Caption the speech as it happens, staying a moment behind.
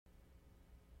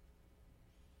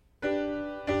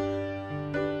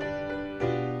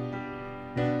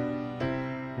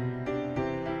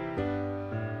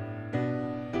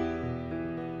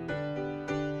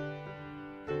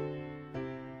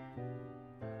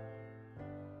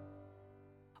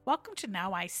Welcome to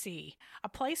Now I See, a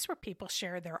place where people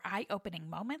share their eye-opening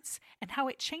moments and how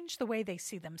it changed the way they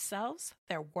see themselves,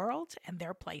 their world, and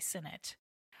their place in it.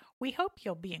 We hope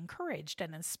you'll be encouraged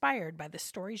and inspired by the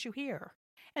stories you hear,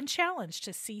 and challenged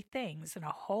to see things in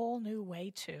a whole new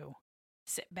way too.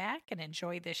 Sit back and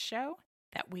enjoy this show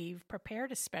that we've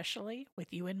prepared especially with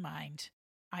you in mind.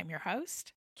 I'm your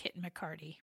host, Kit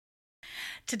McCarty.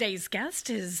 Today's guest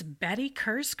is Betty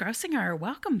Kurz Grossinger.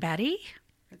 Welcome, Betty.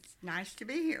 It's nice to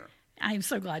be here. I'm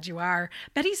so glad you are.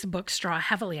 Betty's books draw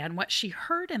heavily on what she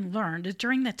heard and learned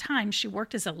during the time she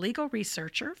worked as a legal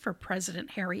researcher for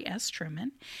President Harry S.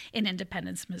 Truman in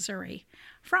Independence, Missouri,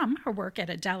 from her work at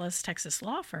a Dallas, Texas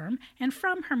law firm, and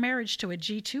from her marriage to a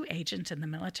G2 agent in the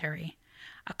military.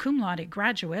 A cum laude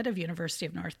graduate of University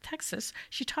of North Texas,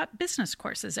 she taught business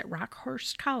courses at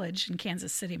Rockhurst College in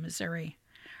Kansas City, Missouri.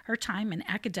 Her time in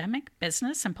academic,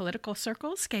 business, and political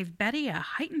circles gave Betty a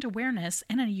heightened awareness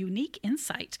and a unique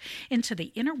insight into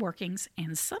the inner workings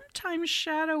and sometimes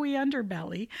shadowy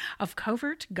underbelly of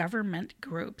covert government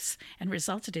groups, and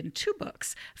resulted in 2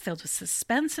 books filled with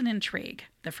suspense and intrigue,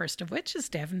 the first of which is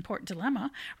Davenport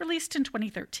Dilemma, released in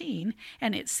 2013,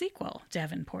 and its sequel,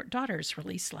 Davenport Daughters,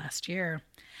 released last year.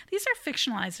 These are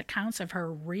fictionalized accounts of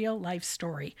her real-life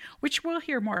story, which we'll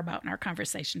hear more about in our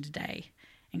conversation today.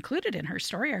 Included in her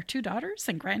story are 2 daughters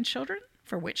and grandchildren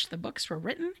for which the books were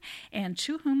written and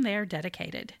to whom they are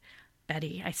dedicated.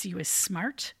 Betty, I see you as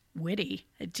smart, witty,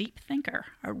 a deep thinker,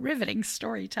 a riveting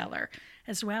storyteller,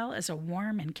 as well as a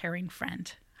warm and caring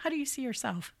friend. How do you see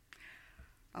yourself?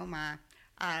 Oh my,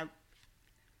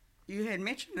 you had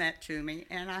mentioned that to me,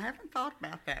 and I haven't thought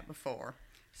about that before.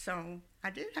 So I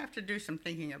did have to do some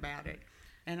thinking about it.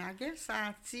 And I guess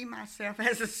I see myself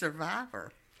as a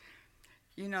survivor.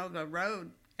 You know, the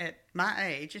road at my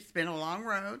age, it's been a long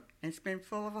road, and it's been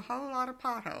full of a whole lot of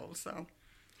potholes. So,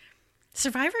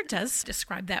 Survivor does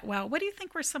describe that well. What do you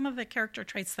think were some of the character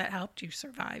traits that helped you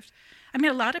survive? I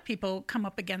mean, a lot of people come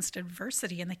up against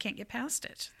adversity and they can't get past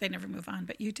it. They never move on,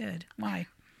 but you did. Why?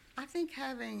 I think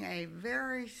having a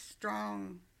very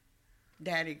strong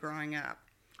daddy growing up,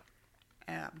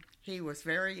 he was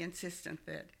very insistent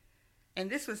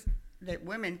that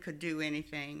women could do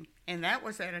anything, and that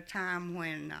was at a time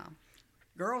when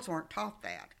girls weren't taught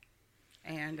that.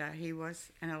 And he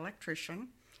was an electrician,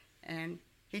 and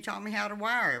he taught me how to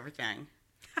wire everything.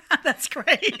 That's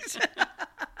great.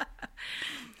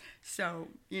 So,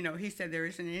 you know, he said there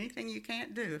isn't anything you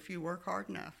can't do if you work hard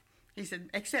enough. He said,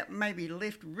 except maybe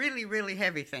lift really, really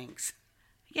heavy things.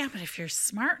 Yeah, but if you're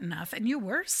smart enough, and you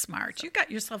were smart, you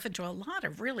got yourself into a lot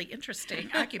of really interesting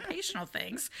occupational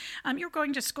things. You're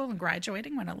going to school and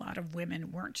graduating when a lot of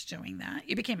women weren't doing that.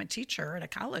 You became a teacher at a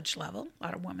college level. A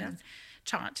lot of women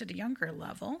taught at a younger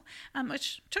level,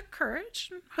 which took courage,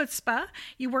 chutzpah.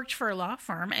 You worked for a law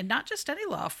firm, and not just any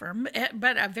law firm,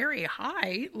 but a very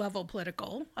high-level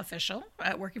political official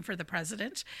working for the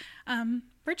president.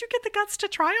 Where'd you get the guts to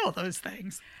try all those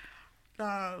things?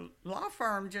 The law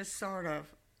firm just sort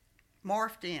of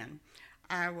morphed in.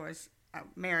 I was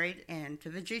married and to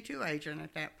the G2 agent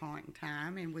at that point in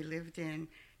time, and we lived in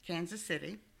Kansas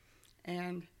City,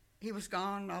 and he was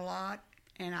gone a lot,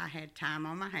 and I had time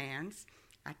on my hands.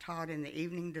 I taught in the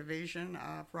evening division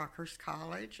of Rockhurst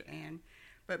College,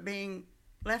 but being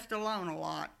left alone a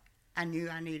lot, I knew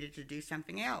I needed to do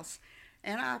something else,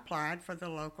 and I applied for the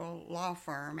local law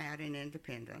firm out in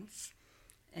Independence,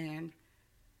 and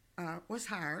was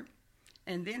hired.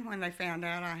 And then when they found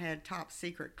out I had top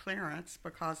secret clearance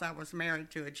because I was married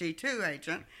to a G2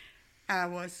 agent, I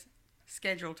was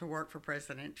scheduled to work for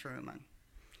President Truman,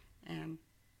 and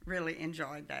really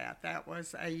enjoyed that. That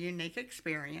was a unique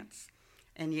experience.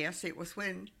 And yes, it was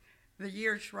when the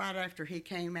years right after he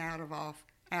came out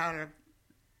of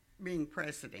being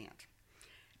president.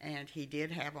 And he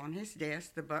did have on his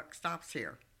desk, "The buck stops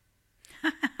here."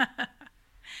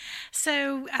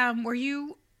 So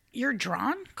you're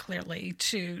drawn clearly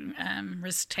to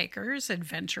risk takers,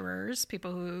 adventurers,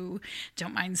 people who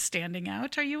don't mind standing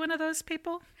out. Are you one of those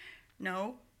people?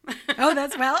 No. Oh,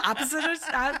 that's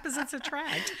opposites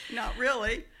attract. Not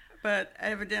really, but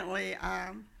evidently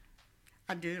I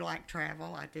do like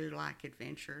travel. I do like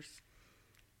adventures.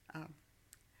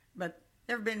 But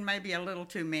there have been maybe a little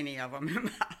too many of them in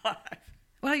my life.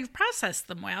 Well, you've processed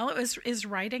them well. Is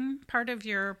writing part of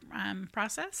your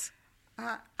process?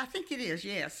 I think it is,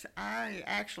 yes. I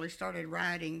actually started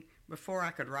writing before I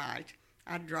could write.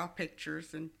 I'd draw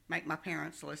pictures and make my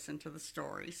parents listen to the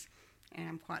stories, and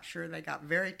I'm quite sure they got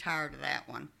very tired of that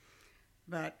one.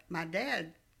 But my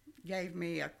dad gave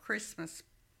me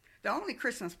the only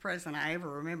Christmas present I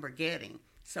ever remember getting,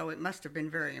 so it must have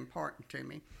been very important to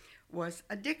me, was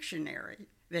a dictionary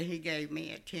that he gave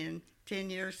me at 10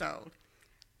 years old.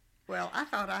 Well, I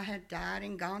thought I had died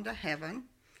and gone to heaven.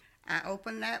 I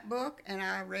opened that book and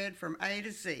I read from A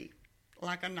to Z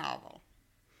like a novel.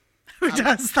 Who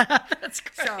does that? That's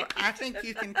great. So I think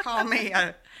you can call me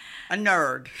a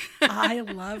nerd. I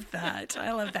love that.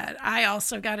 I love that. I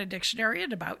also got a dictionary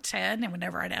at about 10, and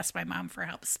whenever I'd ask my mom for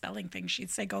help spelling things, she'd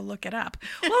say, go look it up.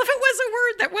 Well, if it was a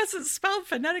word that wasn't spelled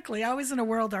phonetically, I was in a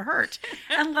world of hurt.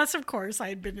 Unless, of course, I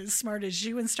had been as smart as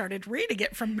you and started reading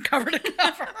it from cover to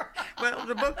cover. Well,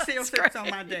 the book still sits on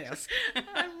my desk.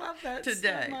 I love that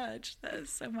today. so much. That is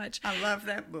so much. I love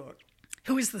that book.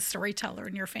 Who is the storyteller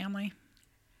in your family?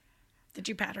 Did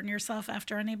you pattern yourself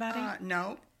after anybody?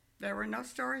 No, there were no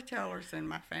storytellers in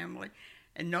my family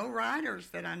and no writers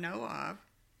that I know of.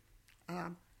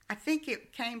 I think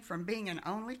it came from being an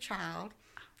only child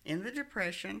in the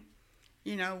Depression.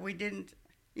 We didn't,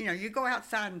 you go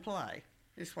outside and play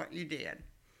is what you did.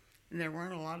 And there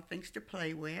weren't a lot of things to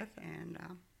play with.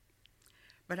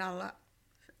 But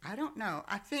I don't know.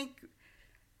 I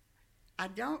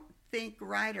don't think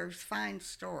writers find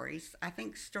stories. I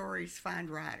think stories find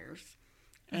writers.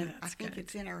 And I think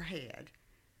it's in our head.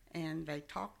 And they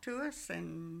talk to us,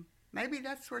 and maybe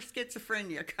that's where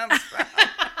schizophrenia comes from.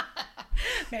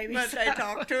 Maybe But so. they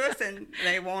talk to us, and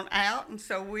they want out, and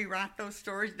so we write those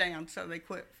stories down so they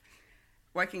quit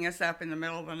waking us up in the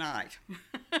middle of the night.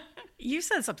 You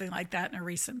said something like that in a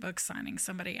recent book signing.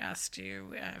 Somebody asked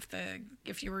you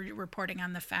if you were reporting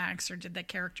on the facts, or did the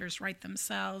characters write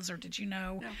themselves, or did you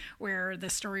know where the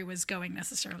story was going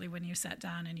necessarily when you sat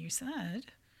down and you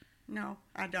said? No,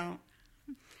 I don't.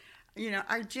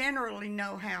 I generally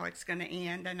know how it's going to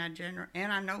end, and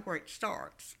I know where it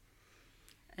starts.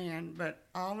 But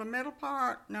all the middle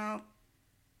part, no.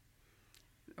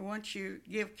 Once you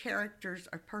give characters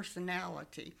a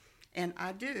personality, and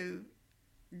I do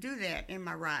that in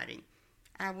my writing.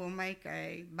 I will make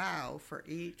a bio for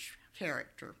each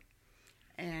character,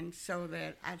 and so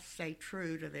that I stay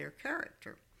true to their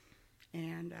character.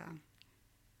 And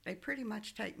they pretty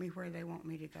much take me where they want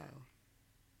me to go.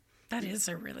 That is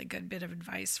a really good bit of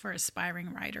advice for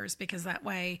aspiring writers, because that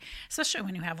way, especially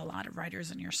when you have a lot of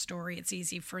writers in your story, it's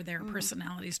easy for their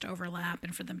personalities to overlap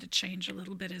and for them to change a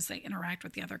little bit as they interact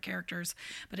with the other characters.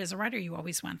 But as a writer, you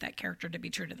always want that character to be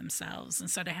true to themselves.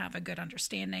 And so to have a good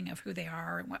understanding of who they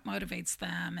are and what motivates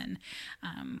them and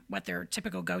what their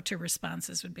typical go-to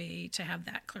responses would be, to have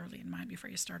that clearly in mind before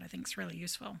you start, I think is really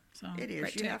useful. So it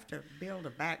is. You have to build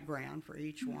a background for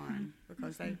each one,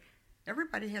 because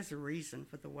everybody has a reason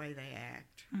for the way they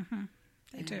act.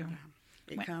 They do.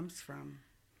 It comes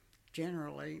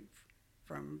generally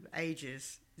from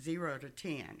ages 0 to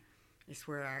 10. It's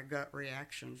where our gut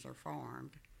reactions are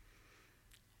formed.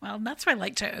 Well, that's what I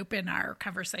like to open our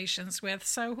conversations with.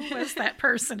 So who was that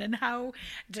person, and how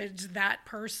did that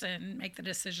person make the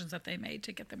decisions that they made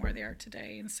to get them where they are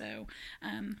today? And so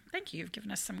thank you. You've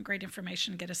given us some great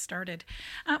information to get us started.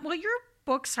 Well, your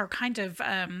books are kind of...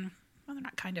 well, they're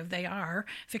not kind of, they are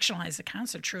fictionalized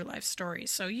accounts of true life stories.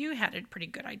 So you had a pretty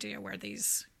good idea where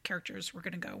these characters were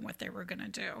going to go and what they were going to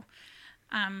do.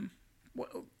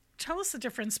 Tell us the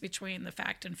difference between the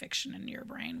fact and fiction in your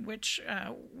brain. Which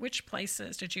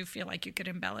places did you feel like you could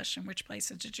embellish, and which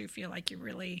places did you feel like you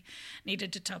really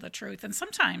needed to tell the truth? And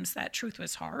sometimes that truth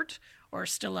was hard or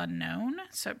still unknown,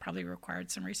 so it probably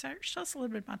required some research. Tell us a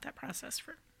little bit about that process.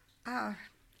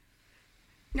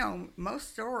 No, most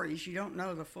stories, you don't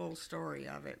know the full story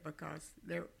of it, because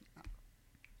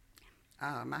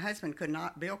my husband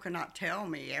Bill could not tell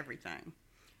me everything,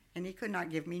 and he could not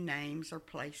give me names or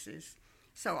places.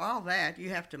 So all that you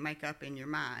have to make up in your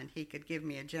mind. He could give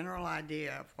me a general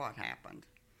idea of what happened,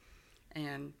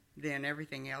 and then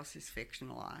everything else is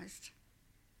fictionalized.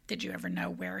 Did you ever know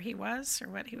where he was or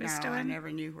what he was doing? No, I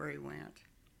never knew where he went.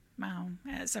 Wow.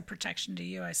 As a protection to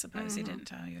you, I suppose he didn't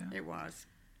tell you. It was.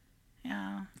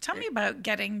 Yeah. Tell me about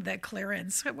getting the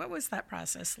clearance. What was that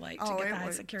process like to get the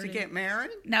high security? To get married?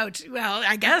 No, well,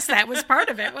 I guess that was part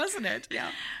of it, wasn't it?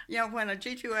 Yeah. Yeah, when a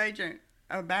G2 agent,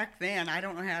 back then, I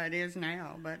don't know how it is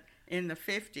now, but in the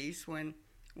 50s when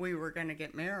we were going to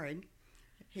get married,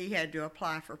 he had to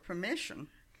apply for permission.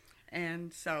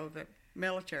 And so the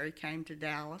military came to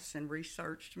Dallas and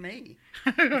researched me.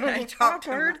 They talked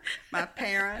to my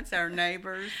parents, our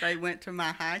neighbors. They went to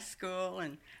my high school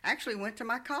and actually went to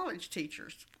my college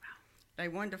teachers. They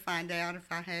wanted to find out if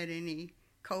I had any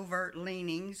covert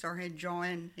leanings or had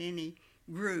joined any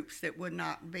groups that would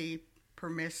not be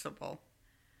permissible.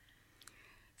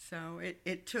 So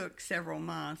it took several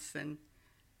months, and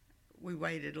we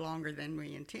waited longer than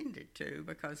we intended to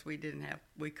because we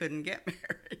couldn't get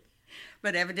married.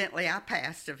 But evidently I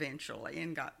passed eventually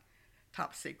and got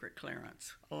top secret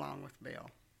clearance along with Bill.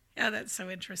 Yeah, that's so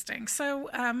interesting. So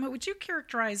would you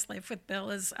characterize life with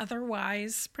Bill as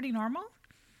otherwise pretty normal?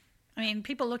 I mean,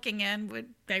 people looking in,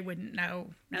 wouldn't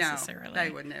know necessarily. No, they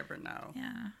would never know.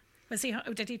 Yeah.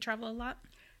 Did he travel a lot?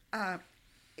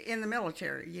 In the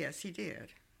military, yes, he did.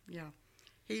 Yeah.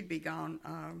 He'd be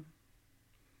gone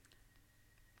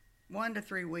 1 to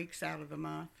 3 weeks out of the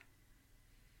month.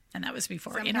 And that was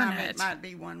before Sometime internet. It might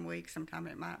be 1 week, sometime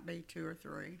it might be 2 or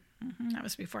 3. Mm-hmm. That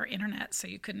was before internet, so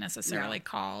you couldn't necessarily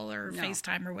call or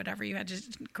FaceTime or whatever. You had to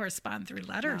correspond through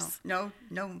letters. No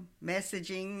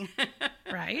messaging.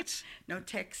 Right. No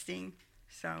texting.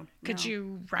 So could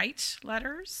you write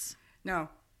letters? No,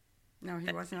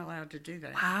 he wasn't allowed to do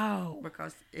that. Wow.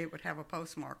 Because it would have a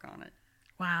postmark on it.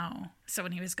 Wow. So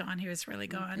when he was gone, he was really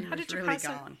gone. How did you process?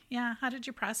 Gone. Yeah. How did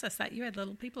you process that? You had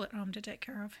little people at home to take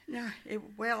care of. Yeah.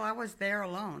 Well, I was there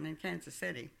alone in Kansas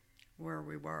City, where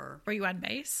we were. Were you on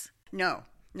base? No.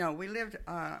 We lived.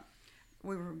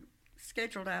 We were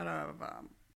scheduled out of.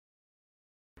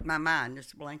 My mind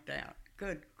just blanked out.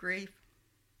 Good grief.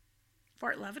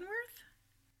 Fort Leavenworth.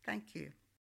 Thank you.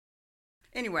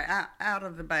 Anyway, out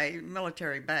of the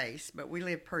military base, but we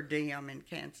lived per diem in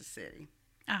Kansas City.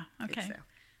 Oh, okay. Itself.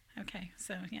 Okay,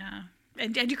 so yeah.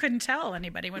 And you couldn't tell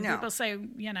anybody when people say,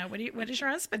 what does your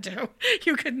husband do?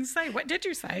 You couldn't say. What did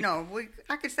you say? No,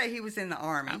 I could say he was in the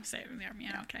Army. Oh, say in the Army,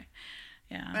 yeah, okay.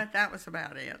 Yeah. But that was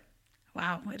about it.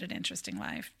 Wow, what an interesting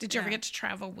life. Did you ever get to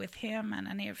travel with him on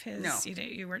any of his? No.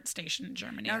 You weren't stationed in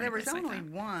Germany? No, there was only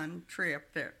one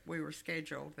trip that we were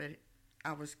scheduled that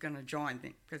I was going to join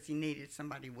him because he needed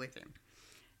somebody with him.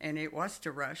 And it was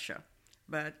to Russia.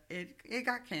 But it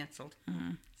got canceled,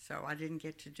 so I didn't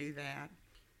get to do that,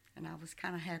 and I was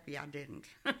kind of happy I didn't.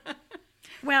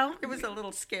 Well, it was a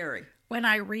little scary. When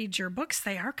I read your books,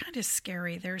 they are kind of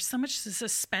scary. There's so much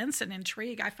suspense and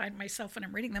intrigue. I find myself, when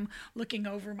I'm reading them, looking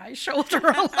over my shoulder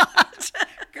a lot.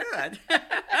 Good.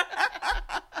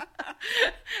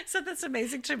 So that's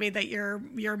amazing to me that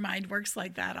your mind works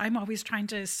like that. I'm always trying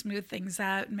to smooth things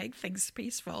out and make things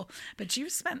peaceful. But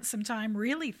you've spent some time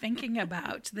really thinking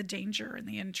about the danger and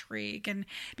the intrigue and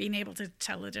being able to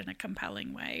tell it in a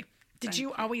compelling way. Did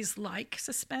you always like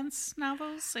suspense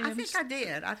novels? I think I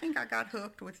did. I think I got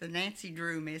hooked with the Nancy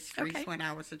Drew mysteries when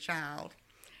I was a child.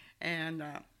 And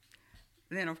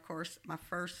then, of course, my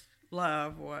first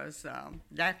love was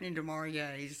Daphne du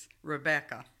Maurier's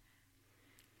Rebecca.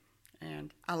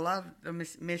 And I love the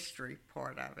mystery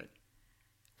part of it.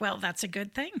 Well, that's a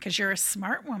good thing because you're a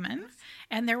smart woman,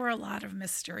 and there were a lot of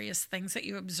mysterious things that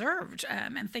you observed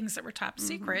and things that were top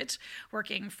secret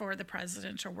working for the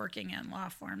president or working in law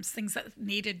firms, things that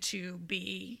needed to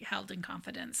be held in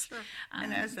confidence. Sure.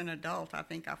 And as an adult, I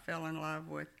think I fell in love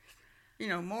with,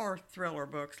 more thriller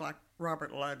books like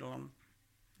Robert Ludlum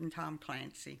and Tom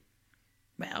Clancy.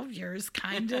 Well, yours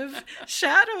kind of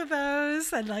shadow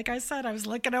those. And like I said, I was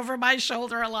looking over my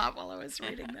shoulder a lot while I was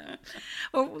reading them.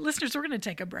 Well, listeners, we're going to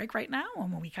take a break right now.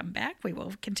 And when we come back, we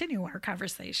will continue our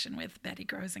conversation with Betty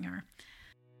Grosinger.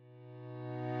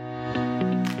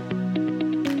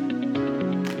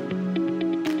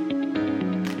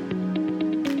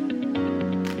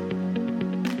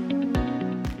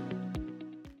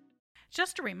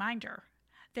 Just a reminder,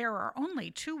 there are only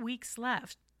 2 weeks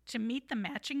left to meet the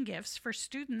matching gifts for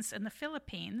students in the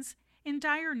Philippines in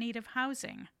dire need of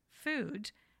housing,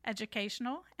 food,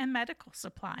 educational, and medical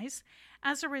supplies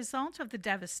as a result of the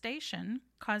devastation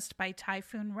caused by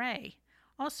Typhoon Ray,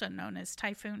 also known as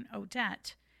Typhoon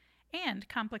Odette, and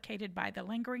complicated by the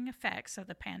lingering effects of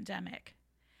the pandemic.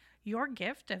 Your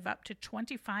gift of up to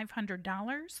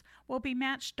 $2,500 will be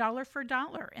matched dollar for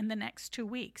dollar in the next 2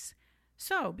 weeks,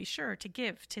 so be sure to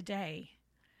give today.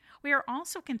 We are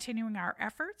also continuing our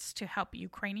efforts to help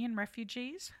Ukrainian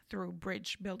refugees through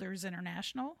Bridge Builders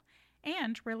International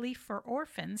and Relief for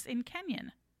Orphans in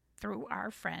Kenyan through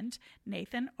our friend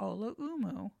Nathan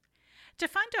Oluumu. To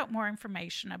find out more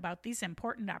information about these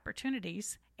important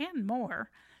opportunities and more,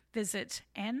 visit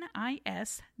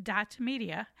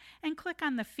nis.media and click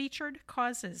on the Featured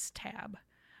Causes tab.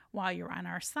 While you're on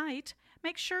our site,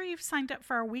 make sure you've signed up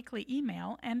for our weekly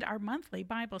email and our monthly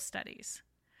Bible studies.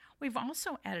 We've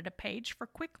also added a page for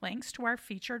quick links to our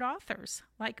featured authors,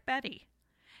 like Betty.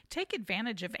 Take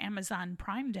advantage of Amazon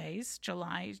Prime Days,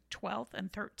 July 12th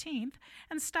and 13th,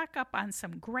 and stock up on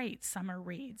some great summer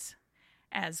reads.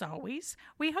 As always,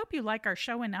 we hope you like our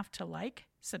show enough to like,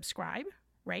 subscribe,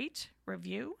 rate,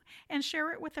 review, and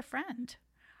share it with a friend.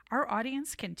 Our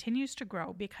audience continues to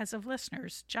grow because of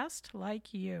listeners just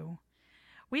like you.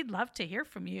 We'd love to hear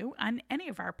from you on any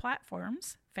of our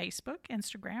platforms, Facebook,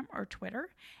 Instagram, or Twitter,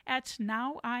 at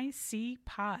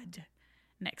NowICPod.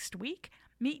 Next week,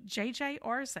 Meet J.J.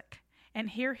 Orzik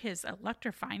and hear his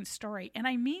electrifying story, and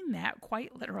I mean that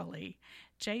quite literally.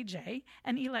 J.J.,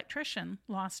 an electrician,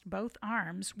 lost both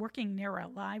arms working near a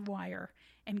live wire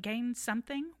and gained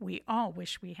something we all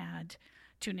wish we had.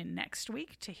 Tune in next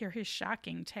week to hear his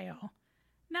shocking tale.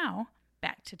 Now,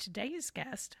 back to today's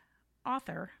guest,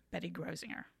 author Betty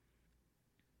Grosinger.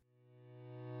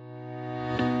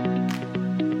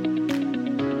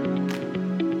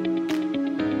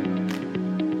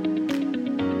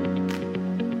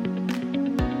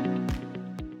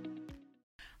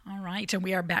 And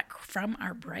we are back from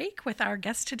our break with our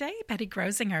guest today, Betty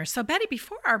Grosinger. So, Betty,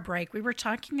 before our break, we were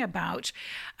talking about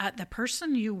the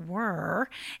person you were,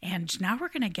 and now we're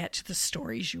going to get to the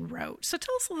stories you wrote. So,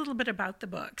 tell us a little bit about the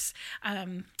books.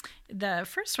 The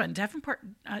first one, Davenport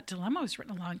Dilemma, was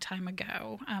written a long time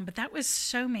ago, but that was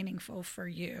so meaningful for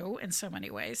you in so many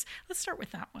ways. Let's start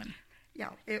with that one.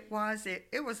 Yeah, it was.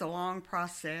 It was a long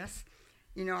process.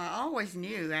 You know, I always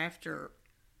knew after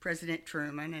President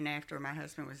Truman and after my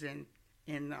husband was in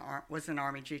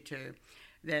Army G2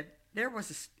 that there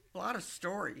was a lot of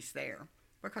stories there,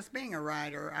 because being a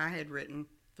writer, I had written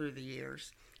through the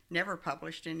years, never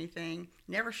published anything,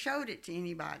 never showed it to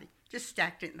anybody, just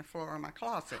stacked it in the floor of my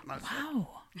closet mostly.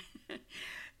 Wow.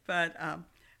 But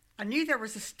I knew there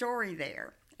was a story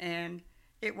there, and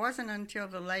it wasn't until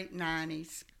the late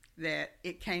 90s that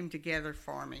it came together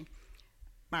for me.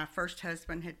 My first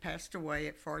husband had passed away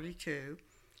at 42,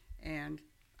 and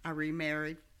I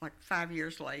remarried like 5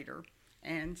 years later.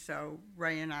 And so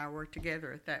Ray and I were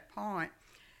together at that point.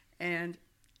 And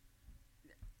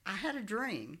I had a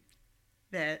dream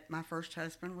that my first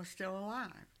husband was still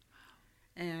alive.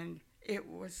 And it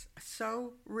was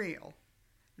so real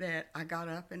that I got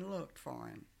up and looked for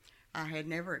him. I had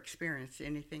never experienced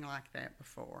anything like that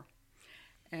before.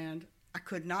 And I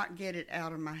could not get it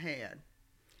out of my head.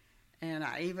 And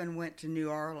I even went to New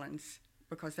Orleans,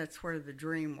 because that's where the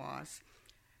dream was,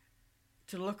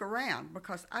 to look around,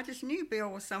 because I just knew Bill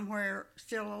was somewhere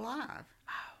still alive.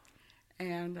 Wow.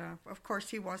 And of course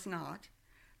he was not.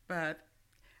 But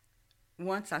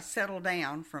once I settled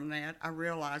down from that, I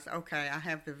realized, okay, I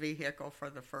have the vehicle for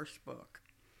the first book.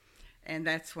 And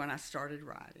that's when I started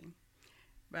writing.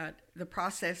 But the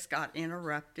process got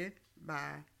interrupted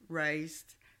by Ray's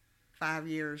 5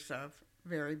 years of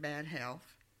very bad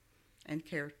health and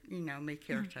me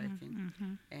caretaking.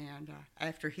 Mm-hmm. And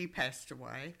after he passed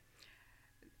away,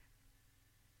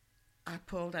 I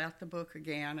pulled out the book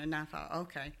again, and I thought,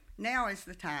 okay, now is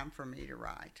the time for me to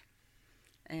write.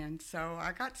 And so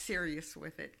I got serious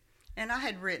with it. And I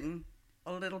had written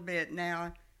a little bit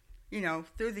now,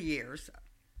 through the years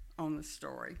on the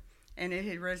story. And it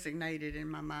had resonated in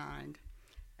my mind.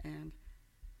 And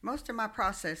most of my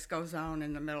process goes on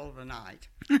in the middle of the night.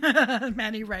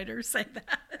 Many writers say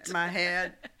that. My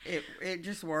head, it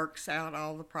just works out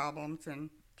all the problems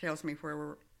and tells me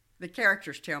the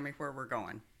characters tell me where we're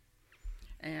going.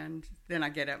 And then I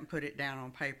get up and put it down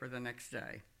on paper the next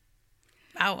day.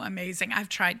 Oh, amazing. I've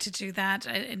tried to do that,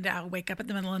 and I'll wake up in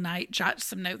the middle of the night, jot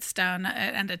some notes down,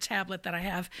 and a tablet that I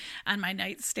have on my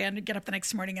nightstand, and get up the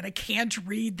next morning, and I can't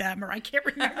read them, or I can't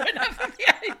remember enough of the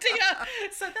idea.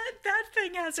 So that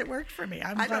thing hasn't worked for me.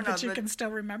 I'm glad that you can still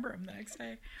remember them the next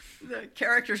day. The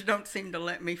characters don't seem to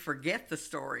let me forget the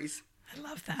stories. I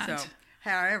love that. So,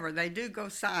 however, they do go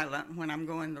silent when I'm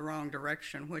going the wrong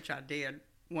direction, which I did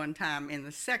one time in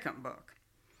the second book,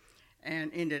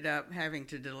 and ended up having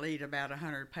to delete about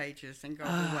 100 pages and go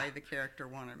the way the character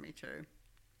wanted me to.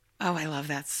 Oh, I love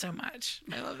that so much.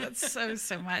 I love that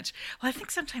so much. Well, I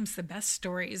think sometimes the best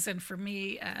stories, and for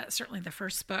me, certainly the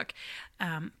first book,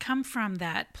 come from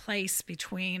that place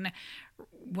between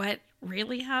what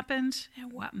really happened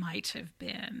and what might have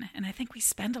been. And I think we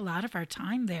spend a lot of our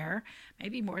time there,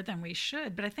 maybe more than we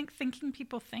should, but I think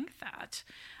people think that.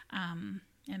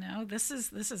 This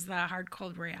is the hard,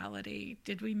 cold reality.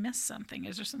 Did we miss something?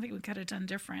 Is there something we could have done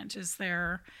different? Is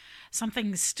there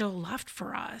something still left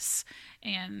for us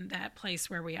in that place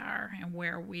where we are and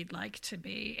where we'd like to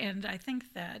be? And I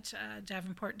think that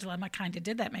Davenport Dilemma kind of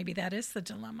did that. Maybe that is the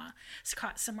dilemma. It's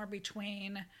caught somewhere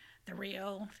between the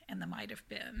real and the might have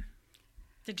been.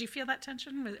 Did you feel that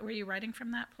tension? Were you writing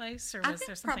from that place, or was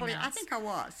there something else? I think I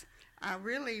was. I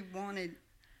really wanted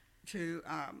to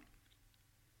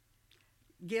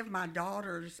give my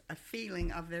daughters a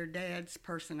feeling of their dad's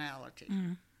personality.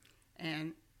 Mm.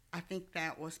 And I think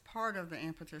that was part of the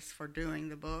impetus for doing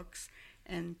the books.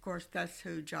 And, of course, that's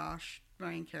who Josh, the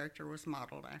main character, was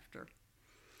modeled after.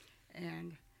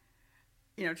 And,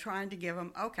 trying to give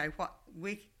them, okay, what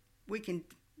we can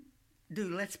do,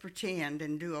 let's pretend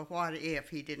and do a what if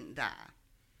he didn't die,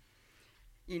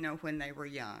 when they were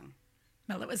young.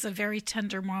 Well, it was a very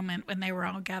tender moment when they were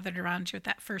all gathered around you at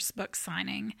that first book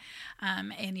signing,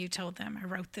 and you told them, "I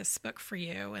wrote this book for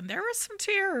you," and there were some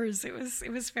tears. It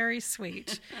was very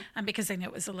sweet, because they knew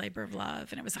it was a labor of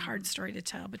love and it was a hard story to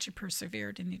tell, but you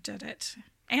persevered and you did it,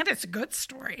 and it's a good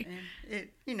story. And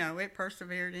it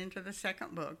persevered into the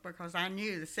second book because I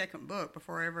knew the second book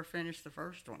before I ever finished the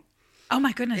first one. Oh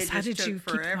my goodness! How It did just you took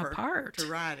keep them forever apart? to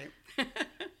write it.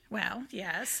 Well,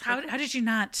 yes. How did you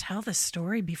not tell the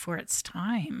story before its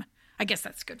time? I guess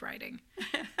that's good writing.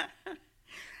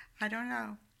 I don't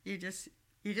know. You just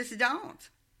don't.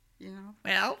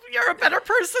 Well, you're a better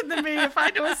person than me. If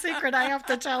I know a secret, I have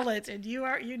to tell it. And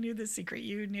you knew the secret.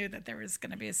 You knew that there was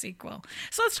going to be a sequel.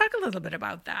 So let's talk a little bit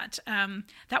about that.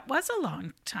 That was a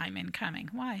long time in coming.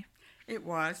 Why? It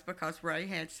was because Ray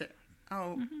had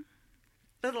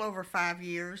little over 5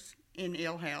 years in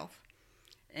ill health,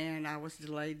 and I was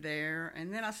delayed there.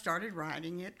 And then I started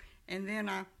writing it, and then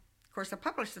I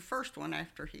published the first one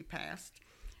after he passed,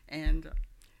 and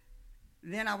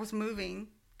then I was moving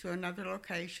to another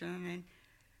location. And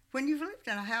when you've lived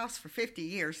in a house for 50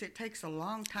 years, it takes a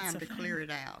long time to clear it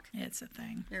out. It's a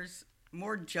thing. There's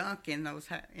more junk in those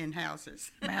in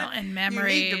houses. Well, and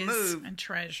memories you need to move. and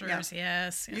treasures. Yeah.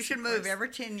 Yes, You should move every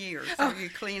 10 years so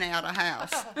you clean out a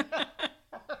house.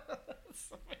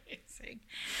 That's amazing.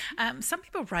 Some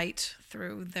people write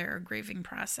through their grieving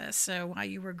process. So while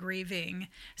you were grieving,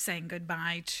 saying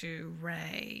goodbye to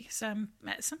Ray, some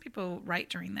people write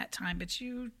during that time, but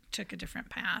you took a different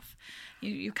path.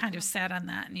 You kind of sat on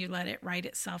that and you let it write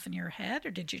itself in your head,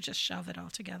 or did you just shelve it all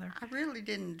together? I really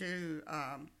didn't do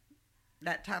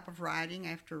that type of writing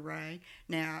after Ray.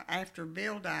 Now, after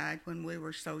Bill died when we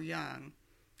were so young,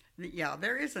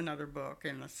 there is another book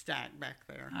in the stack back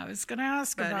there. I was going to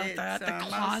ask about that, the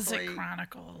Closet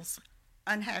Chronicles.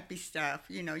 Unhappy stuff.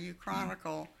 You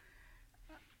chronicle.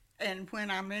 And when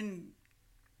I'm in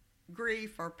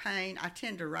grief or pain, I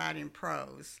tend to write in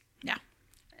prose. Yeah.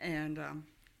 And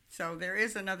so there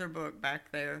is another book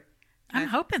back there. I'm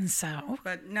hoping so.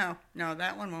 But no,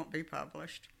 that one won't be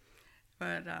published.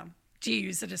 But do you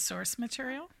use it as source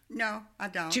material? no, I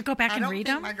don't. Do you go back and read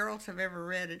them? I don't think my girls have ever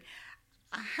read it.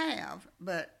 I have,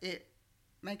 but it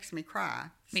makes me cry.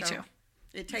 Me too.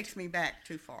 It takes me back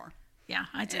too far. Yeah,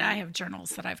 I have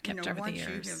journals that I've kept over the years.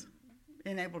 Once you have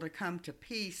been able to come to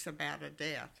peace about a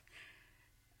death,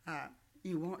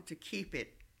 you want to keep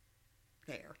it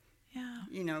there. Yeah.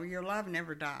 Your love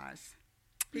never dies.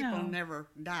 People never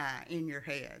die in your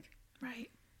head. Right.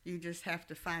 You just have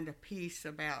to find a peace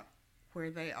about where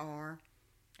they are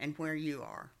and where you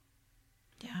are.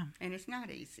 Yeah. And it's not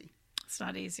easy. It's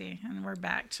not easy. And we're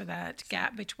back to that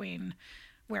gap between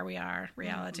where we are,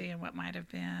 reality, and what might have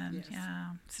been. Yes. Yeah.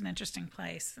 It's an interesting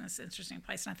place. And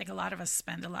I think a lot of us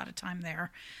spend a lot of time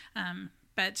there.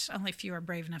 But only few are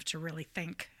brave enough to really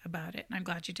think about it. And I'm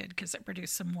glad you did, because it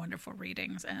produced some wonderful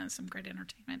readings and some great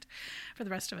entertainment for the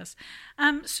rest of us.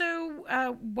 So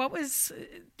what was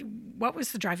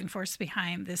the driving force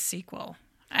behind this sequel?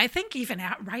 I think even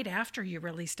right after you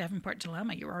released Davenport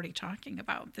Dilemma, you were already talking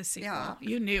about the sequel. Yeah.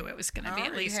 You knew it was going to be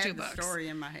at least 2 books. I had the story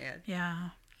in my head.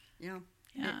 Yeah. Yeah.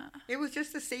 It was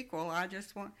just a sequel. I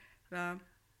just want the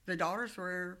daughters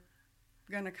were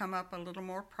going to come up a little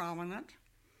more prominent,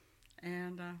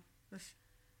 and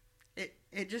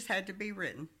it just had to be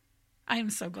written. I'm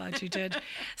so glad you did.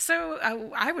 So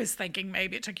I was thinking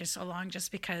maybe it took you so long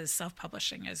just because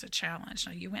self-publishing is a challenge.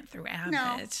 No, you went through Abbott.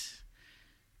 No.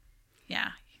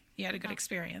 Yeah, you had a good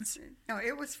experience. No,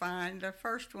 it was fine. The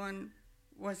first one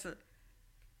was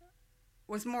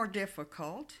more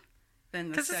difficult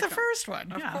than the second. Because it's the first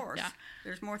one. Of course. Yeah.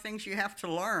 There's more things you have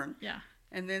to learn. Yeah.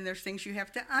 And then there's things you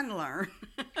have to unlearn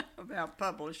about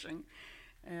publishing.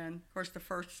 And, of course, the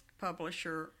first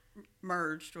publisher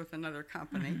merged with another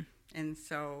company. Mm-hmm. And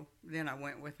so then I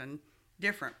went with a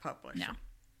different publisher. Yeah.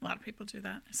 A lot of people do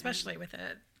that, especially with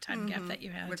the time gap that you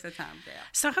had. With the time gap.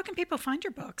 So how can people find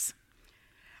your books?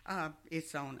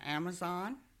 It's on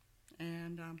Amazon,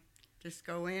 and just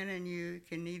go in and you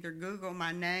can either Google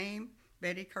my name,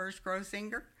 Betty Kurz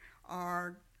Grossinger,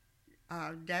 or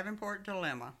Davenport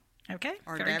Dilemma. Okay,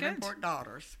 or very Davenport good.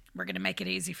 Daughters. We're going to make it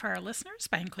easy for our listeners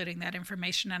by including that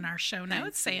information in our show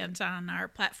notes and on our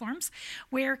platforms.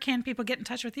 Where can people get in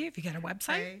touch with you? If you got a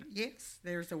website? Yes,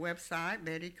 there's a website,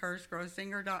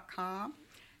 BettyKurzGrossinger.com.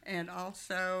 And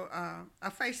also a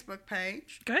Facebook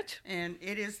page. Good. And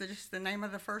it is just the name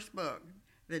of the first book,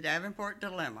 The Davenport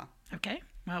Dilemma. Okay.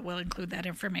 Well, we'll include that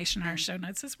information in our show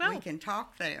notes as well. We can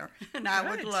talk there, and I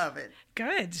would love it.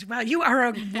 Good. Well, you are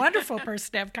a wonderful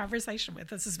person to have conversation with.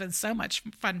 This has been so much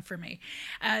fun for me.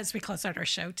 As we close out our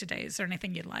show today, is there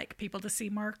anything you'd like people to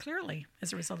see more clearly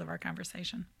as a result of our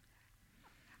conversation?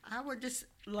 I would just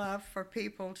love for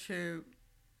people to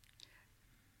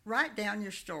write down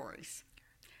your stories.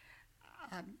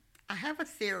 I have a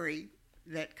theory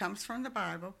that comes from the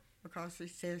Bible because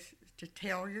it says to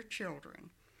tell your children.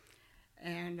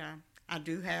 And I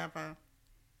do have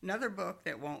another book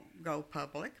that won't go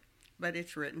public, but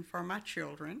it's written for my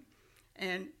children.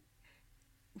 And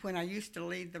when I used to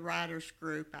lead the writers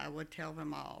group, I would tell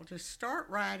them all, just start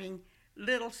writing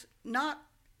little, not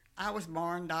I was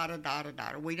born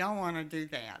da-da-da-da-da. We don't want to do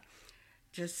that.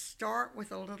 Just start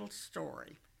with a little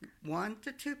story, 1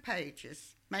 to 2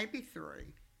 pages, maybe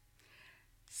 3.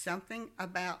 Something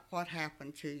about what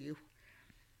happened to you.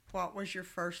 What was your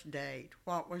first date?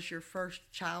 What was your first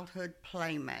childhood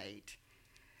playmate?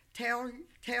 Tell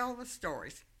the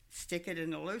stories. Stick it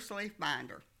in a loose leaf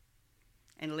binder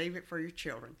and leave it for your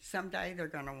children. Someday they're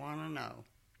going to want to know.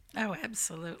 Oh,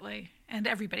 absolutely. And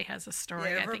everybody has a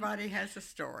story. Yeah, everybody has a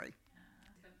story.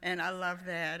 And I love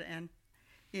that. And,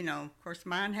 of course,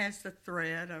 mine has the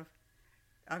thread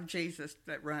of Jesus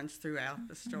that runs throughout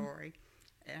the story.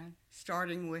 And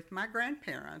starting with my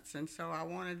grandparents. And so I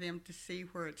wanted them to see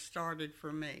where it started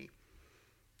for me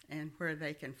and where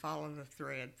they can follow the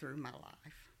thread through my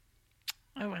life.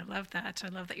 Oh, I love that. I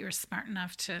love that you were smart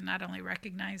enough to not only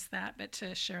recognize that, but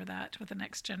to share that with the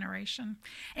next generation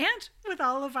and with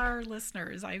all of our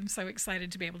listeners. I'm so excited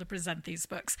to be able to present these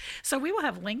books. So we will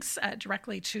have links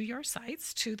directly to your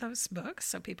sites, to those books,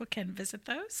 so people can visit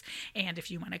those. And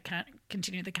if you want to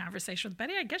continue the conversation with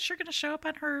Betty, I guess you're going to show up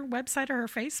on her website or her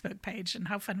Facebook page. And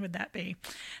how fun would that be?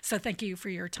 So thank you for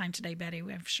your time today, Betty.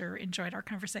 We've sure enjoyed our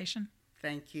conversation.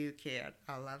 Thank you, Kit.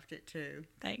 I loved it too.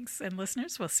 Thanks. And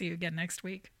listeners, we'll see you again next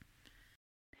week.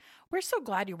 We're so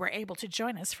glad you were able to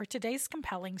join us for today's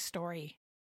compelling story.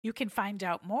 You can find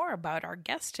out more about our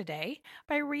guest today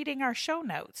by reading our show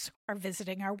notes or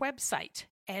visiting our website,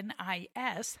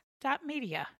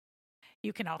 nis.media.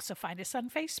 You can also find us on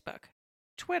Facebook,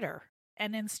 Twitter,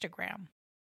 and Instagram.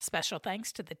 Special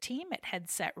thanks to the team at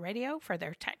Headset Radio for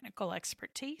their technical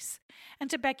expertise and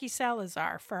to Becky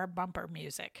Salazar for our bumper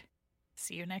music.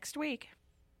 See you next week.